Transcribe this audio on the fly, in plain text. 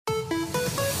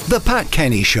The Pat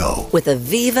Kenny Show with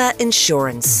Aviva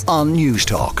Insurance on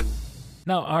Newstalk.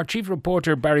 Now, our chief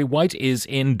reporter, Barry Whyte, is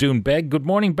in Doonbeg. Good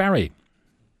morning, Barry.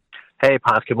 Hey,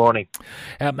 Pat, good morning.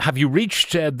 Have you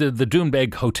reached the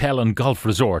Doonbeg Hotel and Golf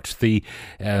Resort, I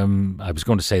was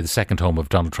going to say the second home of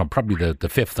Donald Trump, probably the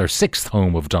fifth or sixth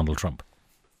home of Donald Trump?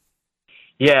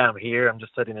 Yeah, I'm here. I'm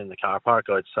just sitting in the car park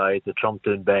outside the Trump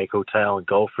Doonbeg Hotel and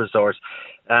Golf Resort,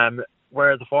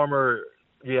 where the former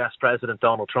US President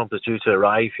Donald Trump is due to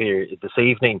arrive here this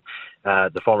evening.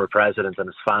 The former president and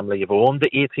his family have owned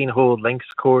the 18-hole links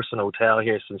course and hotel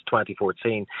here since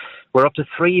 2014, where up to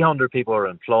 300 people are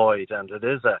employed, and it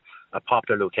is a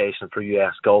popular location for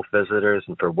US golf visitors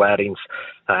and for weddings.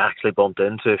 I actually bumped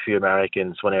into a few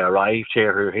Americans when I arrived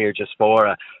here who were here just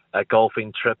for a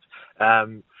golfing trip.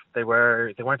 They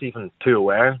weren't even too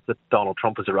aware that Donald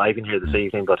Trump was arriving here this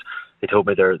evening, but they told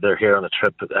me they're here on a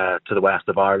trip to the west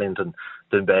of Ireland, and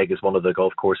Doonbeg is one of the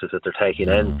golf courses that they're taking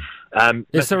in.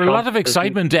 Is there a lot of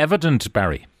excitement evident,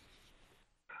 Barry?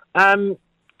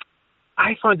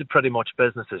 I found it pretty much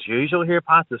business as usual here,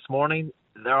 Pat, this morning.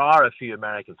 There are a few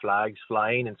American flags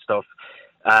flying and stuff.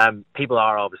 People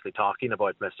are obviously talking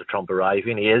about Mr. Trump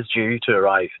arriving. He is due to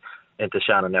arrive into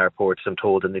Shannon Airport, I'm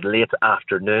told, in the late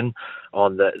afternoon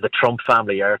on the Trump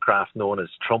family aircraft known as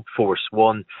Trump Force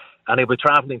One. And he'll be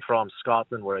travelling from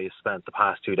Scotland, where he has spent the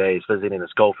past 2 days visiting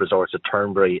his golf resorts at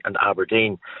Turnberry and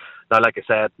Aberdeen. Now, like I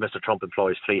said, Mr. Trump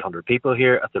employs 300 people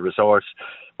here at the resort,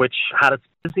 which had its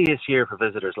busiest year for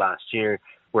visitors last year,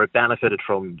 where it benefited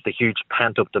from the huge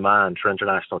pent-up demand for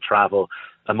international travel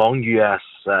among US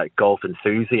golf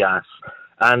enthusiasts.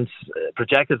 And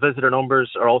projected visitor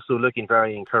numbers are also looking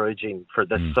very encouraging for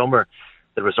this summer.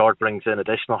 The resort brings in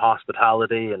additional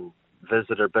hospitality and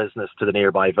visitor business to the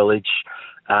nearby village.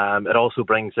 It also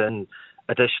brings in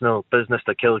additional business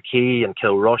to Kilkee and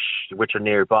Kilrush, which are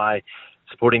nearby,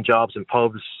 supporting jobs in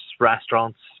pubs,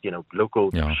 restaurants, local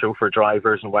chauffeur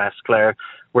drivers in West Clare,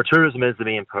 where tourism is the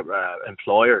main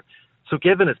employer. So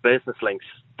given its business links,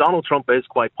 Donald Trump is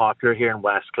quite popular here in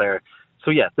West Clare. So,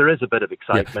 yeah, there is a bit of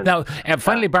excitement. Yeah. Now,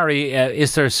 finally, Barry,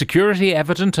 is there security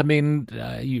evident? I mean,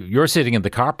 you're sitting in the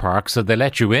car park, so they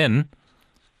let you in.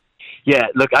 Yeah,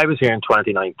 look, I was here in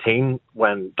 2019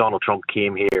 when Donald Trump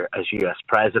came here as US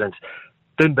President.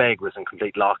 Doonbeg was in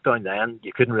complete lockdown then.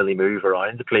 You couldn't really move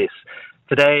around the place.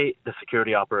 Today, the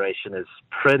security operation is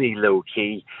pretty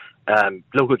low-key.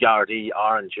 Local Gardaí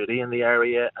are on duty in the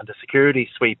area, and the security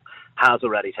sweep has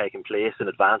already taken place in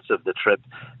advance of the trip.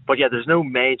 But yeah, there's no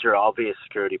major obvious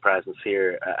security presence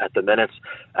here at the minute.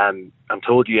 I'm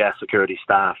told US security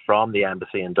staff from the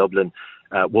embassy in Dublin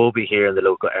will be here in the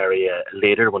local area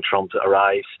later when Trump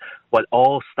arrives, while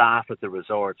all staff at the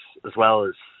resorts, as well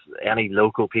as any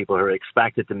local people who are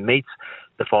expected to meet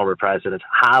the former president,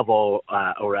 have all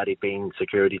already been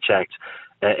security checked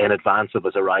in advance of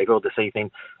his arrival this evening.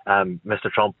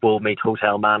 Mr. Trump will meet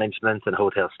hotel management and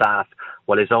hotel staff,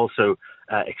 while he's also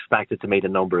expected to meet a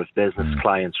number of business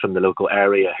clients from the local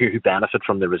area who benefit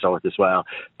from the resort as well.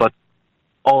 But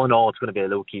all in all, it's going to be a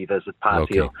low-key visit, Pat.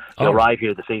 Okay. He'll arrive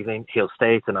here this evening, he'll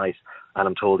stay tonight, and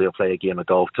I'm told he'll play a game of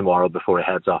golf tomorrow before he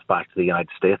heads off back to the United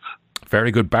States. Very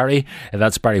good, Barry.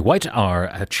 That's Barry Whyte,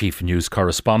 our chief news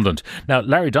correspondent. Now,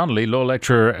 Larry Donnelly, Law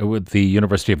Lecturer with the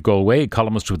University of Galway,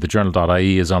 columnist with the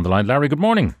Journal.ie, is on the line. Larry, good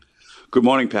morning. Good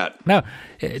morning, Pat. Now,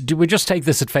 do we just take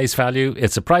this at face value?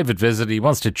 It's a private visit. He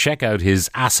wants to check out his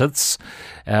assets.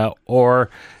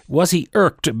 Or was he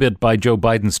irked a bit by Joe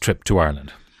Biden's trip to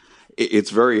Ireland?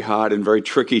 It's very hard and very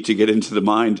tricky to get into the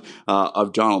mind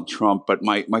of Donald Trump. But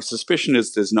my suspicion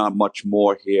is there's not much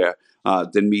more here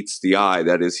than meets the eye.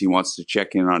 That is, he wants to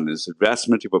check in on his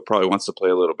investment. He probably wants to play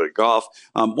a little bit of golf.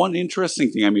 One interesting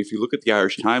thing, if you look at the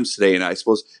Irish Times today, and I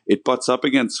suppose it butts up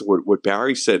against what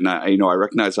Barry said, and I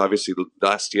recognize obviously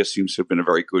last year seems to have been a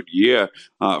very good year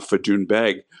for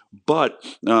Doonbeg, but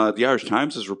the Irish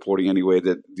Times is reporting anyway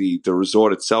that the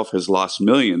resort itself has lost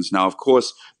millions. Now, of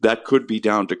course, that could be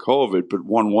down to COVID, but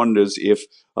one wonders if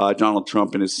Donald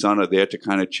Trump and his son are there to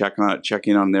kind of check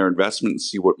in on their investment and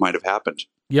see what might have happened.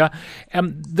 Yeah,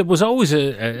 there was always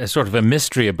a sort of a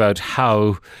mystery about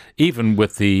how, even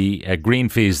with the green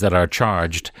fees that are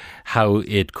charged, how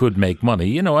it could make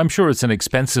money. I'm sure it's an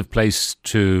expensive place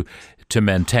to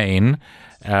maintain.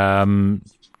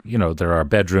 There are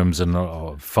bedrooms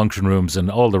and function rooms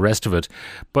and all the rest of it.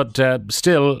 But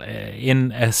still,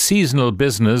 in a seasonal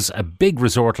business, a big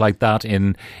resort like that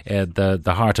in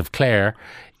the heart of Clare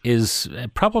is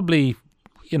probably,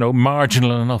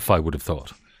 marginal enough, I would have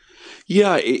thought.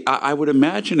 Yeah, I would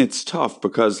imagine it's tough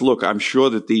because, look, I'm sure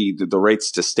that the rates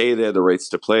to stay there, the rates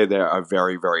to play there are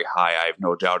very, very high. I have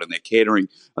no doubt. And they're catering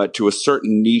to a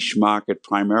certain niche market,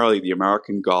 primarily the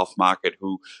American golf market,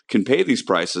 who can pay these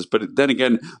prices. But then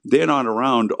again, they're not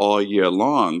around all year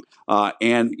long. I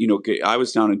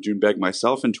was down in Doonbeg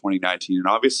myself in 2019, and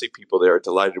obviously people there are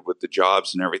delighted with the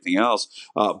jobs and everything else.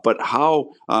 But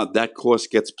how that course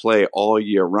gets play all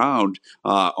year round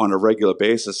on a regular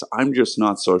basis, I'm just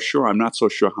not so sure. I'm not so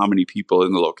sure how many people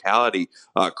in the locality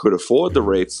could afford the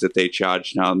rates that they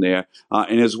charge down there.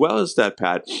 And as well as that,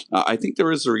 Pat, I think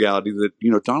there is a reality that,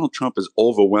 Donald Trump is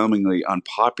overwhelmingly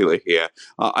unpopular here.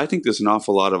 I think there's an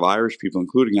awful lot of Irish people,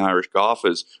 including Irish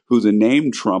golfers, who the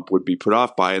name Trump would be put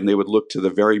off by, and they would look to the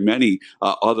very many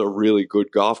other really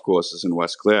good golf courses in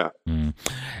West Clare.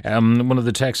 One of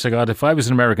the texts I got: if I was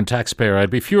an American taxpayer,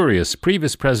 I'd be furious.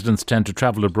 Previous presidents tend to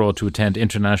travel abroad to attend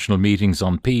international meetings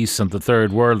on peace and the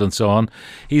third world and so on.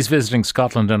 He's visiting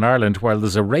Scotland and Ireland while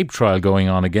there's a rape trial going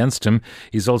on against him.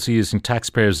 He's also using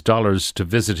taxpayers' dollars to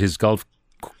visit his golf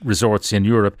resorts in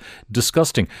Europe.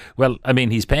 Disgusting. Well, I mean,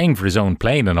 he's paying for his own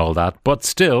plane and all that, but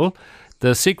still,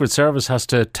 the Secret Service has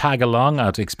to tag along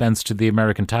at expense to the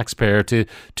American taxpayer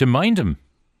to mind him.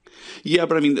 Yeah,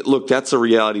 but I mean, look, that's a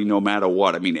reality no matter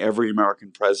what. I mean, every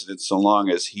American president, so long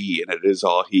as he, and it is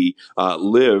all he,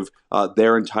 live,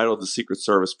 they're entitled to Secret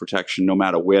Service protection no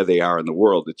matter where they are in the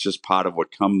world. It's just part of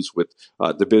what comes with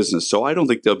the business. So I don't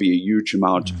think there'll be a huge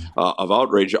amount of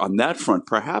outrage on that front.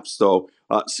 Perhaps, though,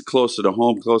 closer to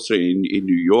home, closer in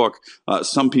New York,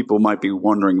 some people might be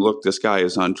wondering, look, this guy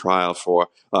is on trial for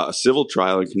a civil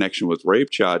trial in connection with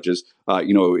rape charges.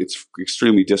 It's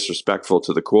extremely disrespectful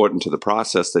to the court and to the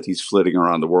process that he's flitting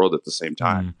around the world at the same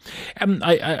time.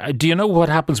 Do you know what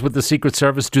happens with the Secret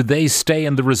Service? Do they stay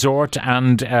in the resort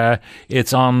and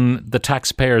it's on the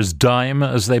taxpayer's dime,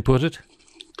 as they put it?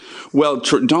 Well,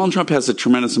 Donald Trump has a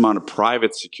tremendous amount of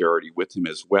private security with him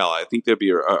as well. I think there'd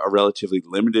be a relatively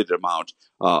limited amount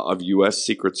of U.S.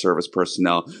 Secret Service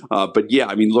personnel. But yeah,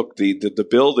 I mean, look, the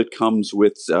bill that comes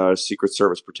with Secret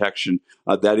Service protection,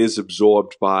 that is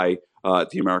absorbed by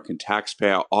the American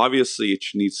taxpayer. Obviously, it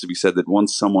needs to be said that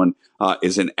once someone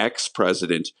is an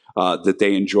ex-president, that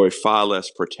they enjoy far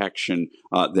less protection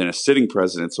than a sitting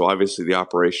president. So obviously the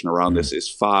operation around this is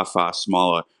far, far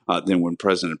smaller than when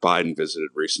President Biden visited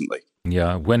recently.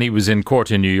 Yeah, when he was in court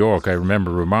in New York, I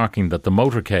remember remarking that the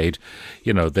motorcade,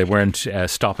 they weren't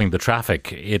stopping the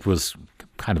traffic. It was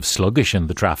kind of sluggish in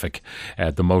the traffic,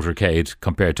 the motorcade,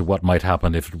 compared to what might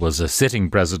happen if it was a sitting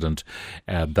president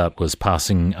that was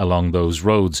passing along those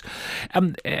roads.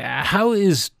 How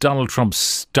is Donald Trump's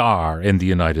star in the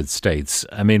United States?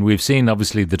 I mean, we've seen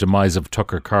obviously the demise of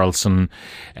Tucker Carlson.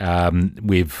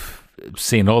 We've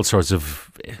seen all sorts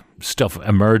of stuff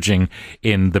emerging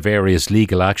in the various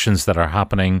legal actions that are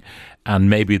happening, and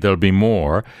maybe there'll be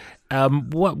more.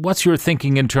 What's your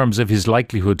thinking in terms of his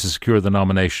likelihood to secure the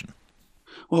nomination?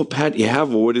 Well, Pat, you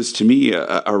have what is to me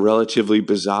a relatively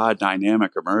bizarre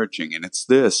dynamic emerging, and it's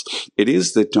this. It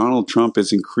is that Donald Trump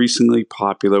is increasingly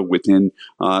popular within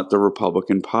the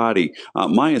Republican Party.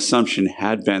 My assumption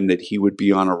had been that he would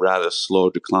be on a rather slow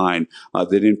decline,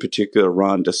 that in particular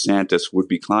Ron DeSantis would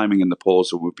be climbing in the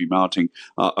polls or would be mounting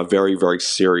a very, very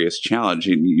serious challenge,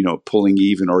 pulling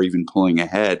even or even pulling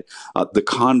ahead. The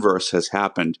converse has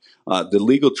happened. The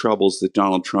legal troubles that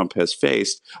Donald Trump has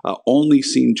faced only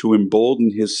seem to embolden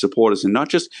his supporters, and not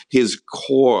just his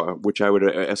core, which I would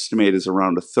estimate is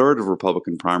around a third of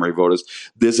Republican primary voters.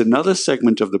 There's another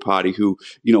segment of the party who,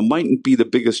 mightn't be the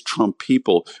biggest Trump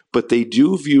people, but they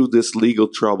do view this legal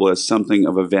trouble as something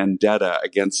of a vendetta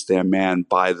against their man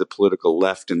by the political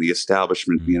left and the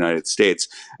establishment in the United States.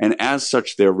 And as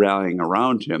such, they're rallying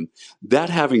around him. That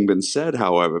having been said,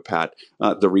 however, Pat,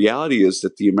 the reality is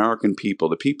that the American people,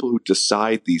 the people who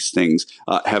decide these things,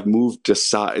 have moved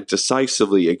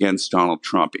decisively against Donald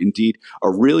Trump. Indeed, a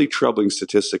really troubling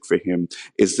statistic for him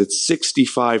is that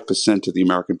 65% of the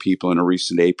American people in a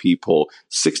recent AP poll,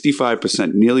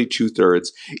 65%, nearly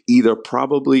two-thirds, either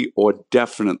probably or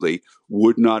definitely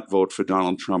would not vote for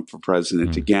Donald Trump for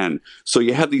president again. So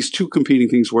you have these two competing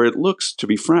things where it looks, to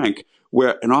be frank,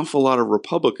 where an awful lot of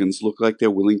Republicans look like they're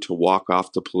willing to walk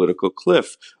off the political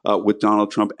cliff with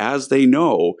Donald Trump, as they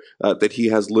know that he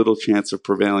has little chance of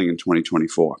prevailing in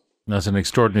 2024. That's an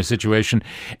extraordinary situation.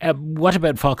 What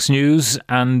about Fox News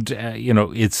and,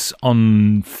 its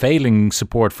unfailing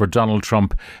support for Donald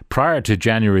Trump prior to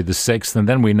January the 6th? And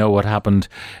then we know what happened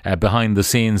behind the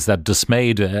scenes that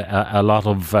dismayed a lot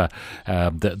of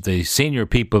the senior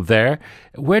people there.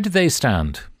 Where do they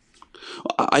stand?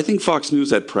 I think Fox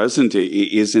News at present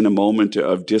is in a moment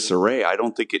of disarray. I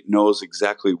don't think it knows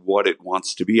exactly what it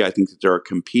wants to be. I think that there are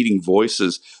competing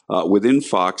voices within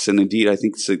Fox. And indeed, I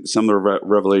think some of the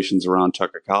revelations around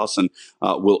Tucker Carlson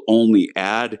will only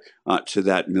add to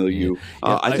that milieu.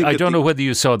 I don't know whether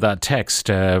you saw that text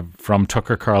from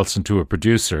Tucker Carlson to a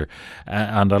producer,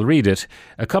 and I'll read it.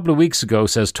 A couple of weeks ago,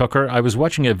 says Tucker, I was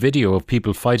watching a video of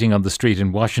people fighting on the street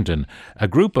in Washington. A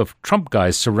group of Trump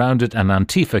guys surrounded an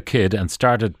Antifa kid and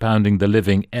started pounding the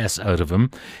living S out of him.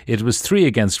 It was 3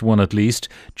 against 1 at least.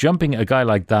 Jumping a guy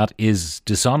like that is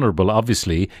dishonourable,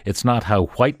 obviously. It's not how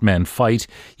white men fight.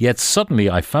 Yet suddenly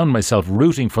I found myself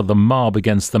rooting for the mob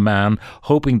against the man,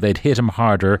 hoping they'd hit him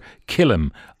harder, kill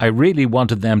him. I really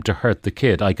wanted them to hurt the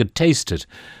kid. I could taste it.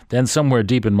 Then somewhere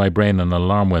deep in my brain an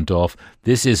alarm went off.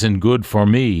 This isn't good for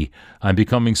me. I'm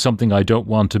becoming something I don't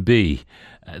want to be.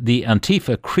 The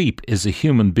Antifa creep is a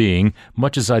human being.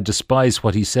 Much as I despise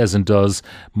what he says and does,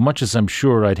 much as I'm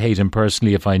sure I'd hate him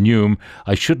personally if I knew him,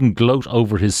 I shouldn't gloat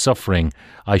over his suffering.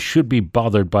 I should be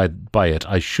bothered by it.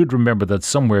 I should remember that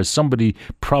somewhere somebody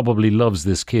probably loves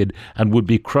this kid and would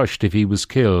be crushed if he was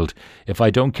killed. If I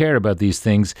don't care about these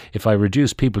things, if I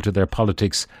reduce people to their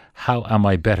politics, how am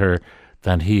I better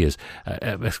than he is?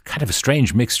 Kind of a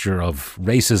strange mixture of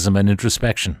racism and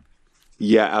introspection.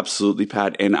 Yeah, absolutely,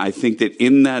 Pat. And I think that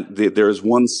in that there is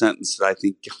one sentence that I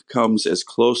think comes as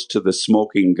close to the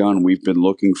smoking gun we've been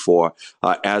looking for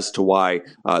as to why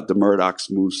the Murdochs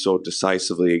moved so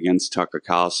decisively against Tucker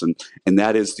Carlson. And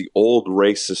that is the old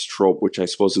racist trope, which I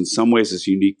suppose in some ways is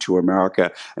unique to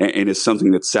America and is something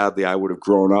that sadly I would have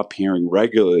grown up hearing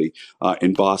regularly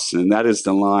in Boston. And that is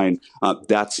the line,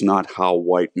 that's not how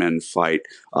white men fight.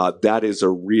 That is a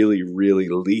really, really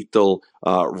lethal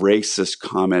racist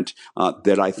comment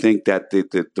that I think that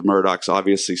the Murdochs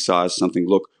obviously saw as something,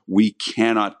 look, we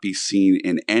cannot be seen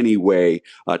in any way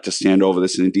to stand over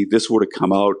this. And indeed, this would have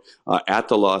come out at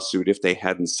the lawsuit if they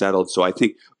hadn't settled. So I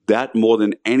think that more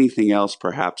than anything else,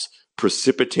 perhaps,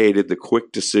 precipitated the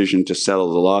quick decision to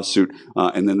settle the lawsuit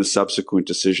and then the subsequent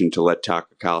decision to let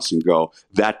Tucker Carlson go.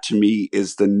 That, to me,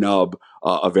 is the nub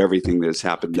of everything that has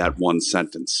happened, that one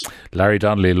sentence. Larry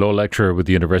Donnelly, Law Lecturer with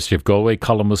the University of Galway,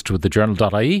 columnist with the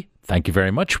Journal.ie. Thank you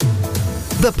very much.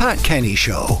 The Pat Kenny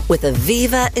Show. With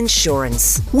Aviva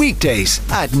Insurance. Weekdays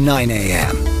at 9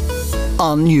 a.m.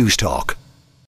 on Newstalk.